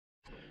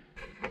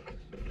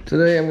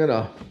Today I'm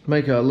gonna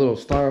make a little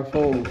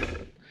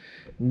styrofoam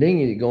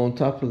dinghy to go on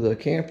top of the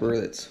camper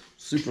that's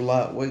super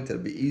lightweight,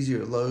 that'll be easier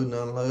to load and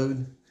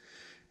unload.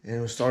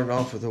 And we're starting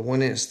off with a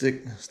 1-inch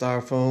thick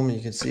styrofoam.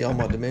 You can see all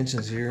my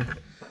dimensions here.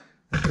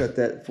 I cut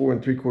that 4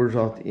 3/4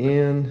 off the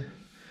end.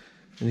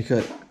 And you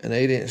cut an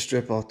 8-inch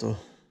strip off the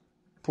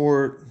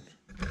port,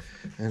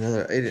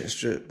 another 8-inch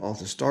strip off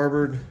the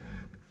starboard.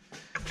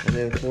 And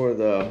then for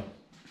the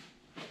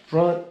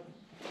front,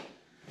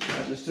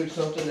 I just took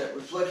something that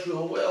reflects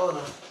real well and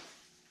I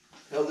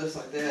held this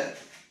like that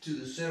to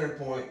the center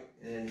point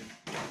and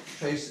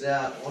traced it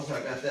out. Once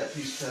I got that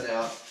piece cut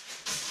out,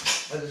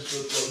 I just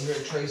flipped over here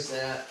and traced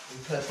that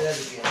and cut that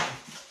again.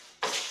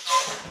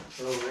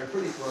 So they're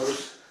pretty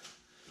close.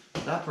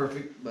 Not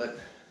perfect, but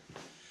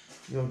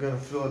you're gonna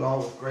fill it all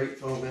with great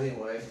foam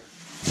anyway.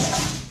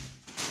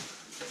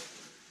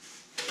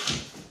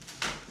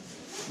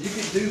 You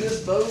could do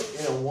this boat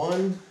in a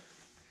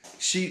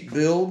 1-sheet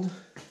build,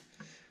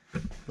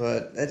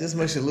 but that just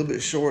makes it a little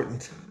bit short.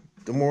 And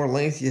the more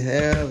length you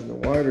have and the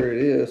wider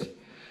it is,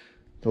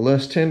 the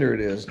less tender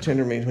it is.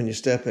 Tender means when you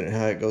step in it,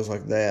 how it goes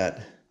like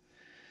that.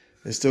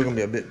 It's still gonna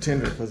be a bit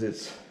tender because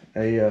it's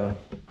a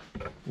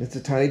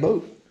tiny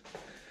boat.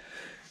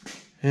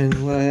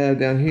 And what I have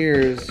down here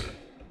is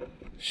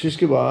shish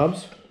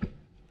kebabs.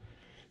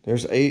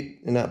 There's 8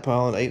 in that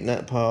pile and 8 in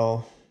that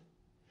pile.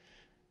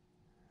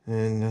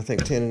 And I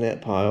think 10 in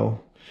that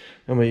pile.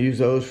 I'm going to use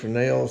those for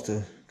nails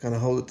to kind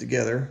of hold it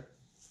together.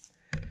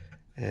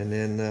 And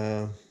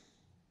then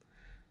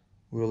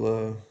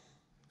we'll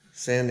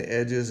sand the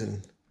edges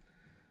and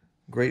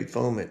grate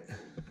foam it.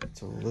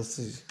 So let's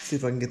see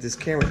if I can get this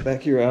camera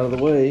back here out of the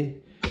way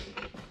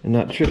and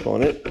not trip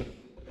on it.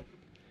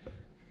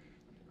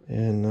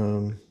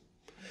 And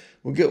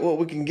we'll get what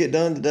we can get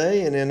done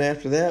today, and then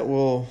after that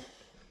we'll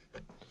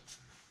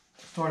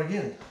start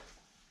again.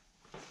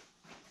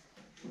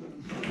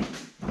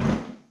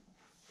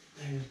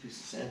 There's a piece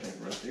of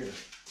sandpaper right there.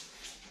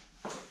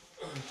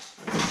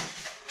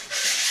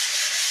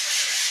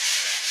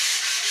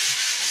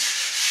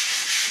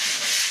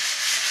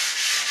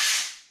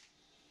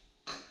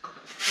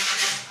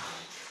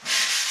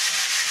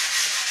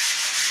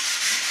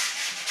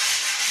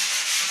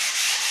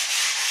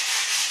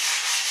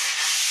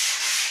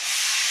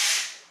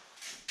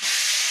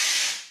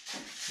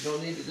 You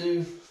don't need to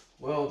do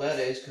well that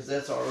edge because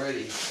that's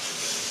already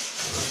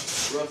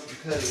rough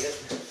from cutting it.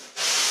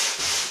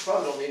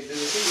 Probably don't need to do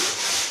this either.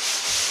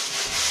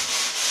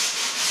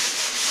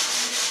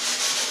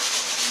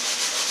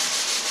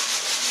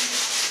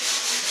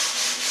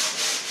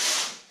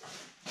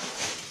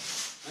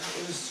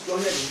 We'll just go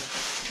ahead and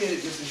hit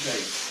it just in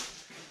shape.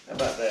 How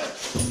about that?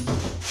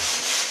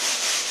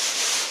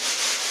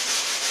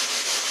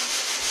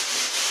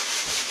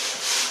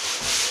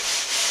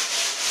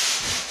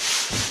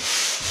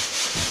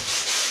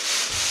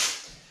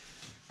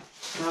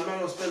 I'm not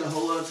going to spend a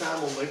whole lot of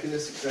time on making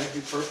this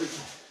exactly perfect.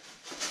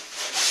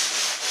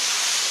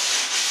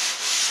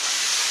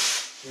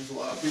 There's a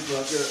lot of people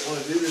out there that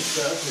want to do this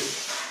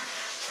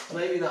stuff and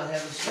maybe not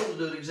have the skill to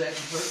do it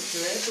exactly perfect,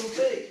 and that's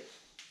okay.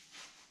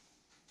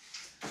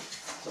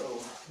 So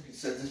we can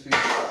set this piece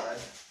aside.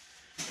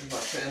 Here's my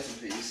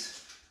transom piece.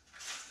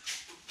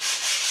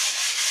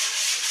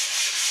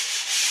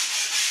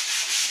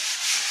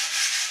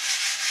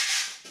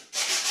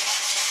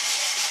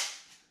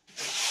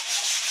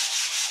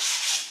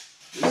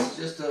 This is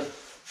just a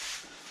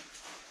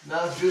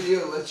nice video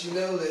to let you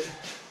know that,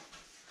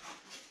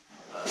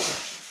 let's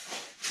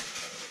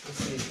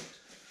see,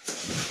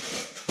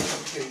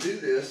 you can do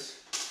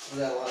this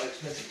without a lot of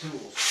expensive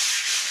tools.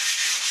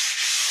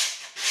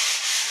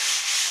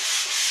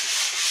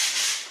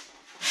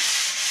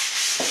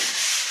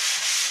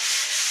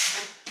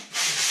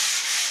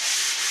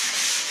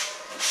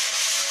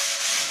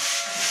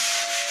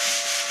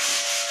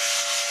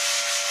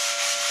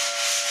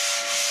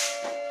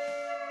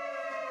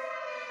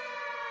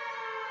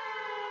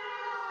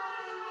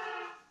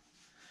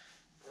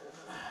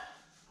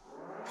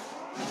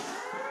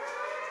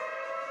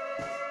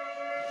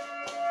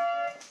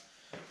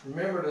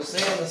 Remember to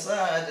sand the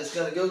side that's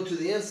got to go to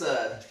the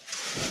inside.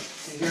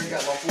 See here, I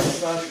got my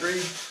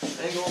 45-degree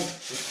angle.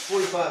 It's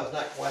 45 is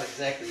not quite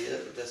exactly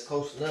it, but that's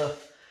close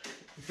enough.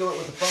 You fill it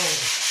with the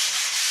foam.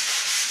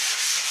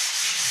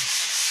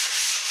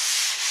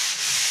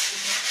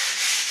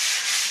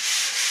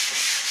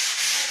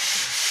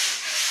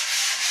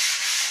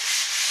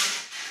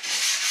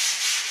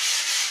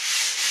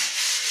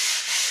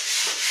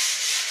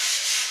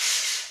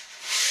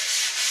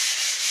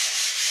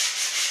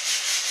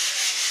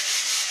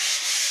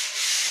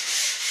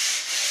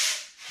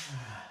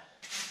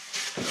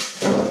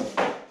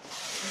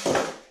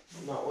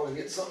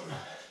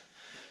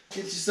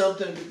 Get you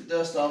something to get the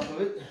dust off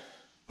of it.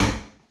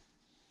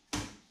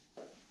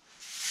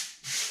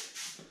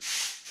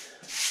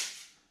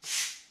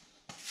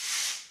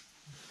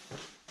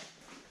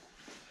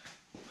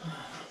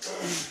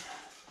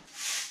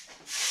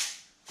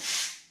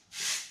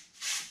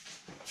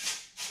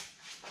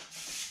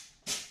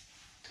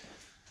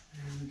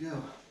 There we go.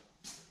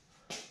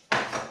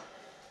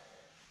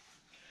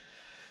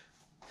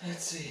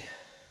 Let's see.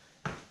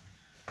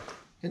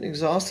 Getting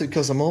exhausted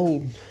because I'm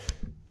old.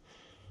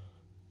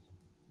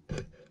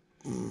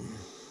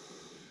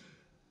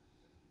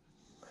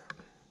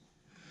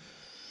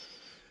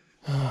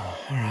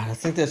 Alright, I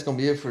think that's going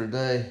to be it for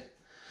today.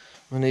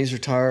 My knees are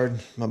tired.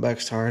 My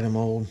back's tired. I'm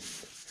old.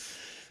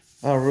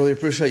 I really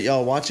appreciate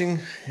y'all watching,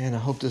 and I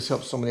hope this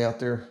helps somebody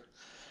out there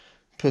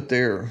put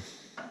their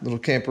little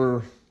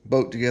camper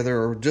boat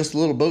together, or just a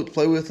little boat to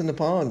play with in the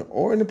pond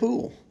or in the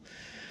pool.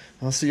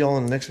 I'll see y'all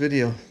in the next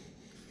video.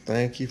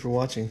 Thank you for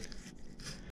watching.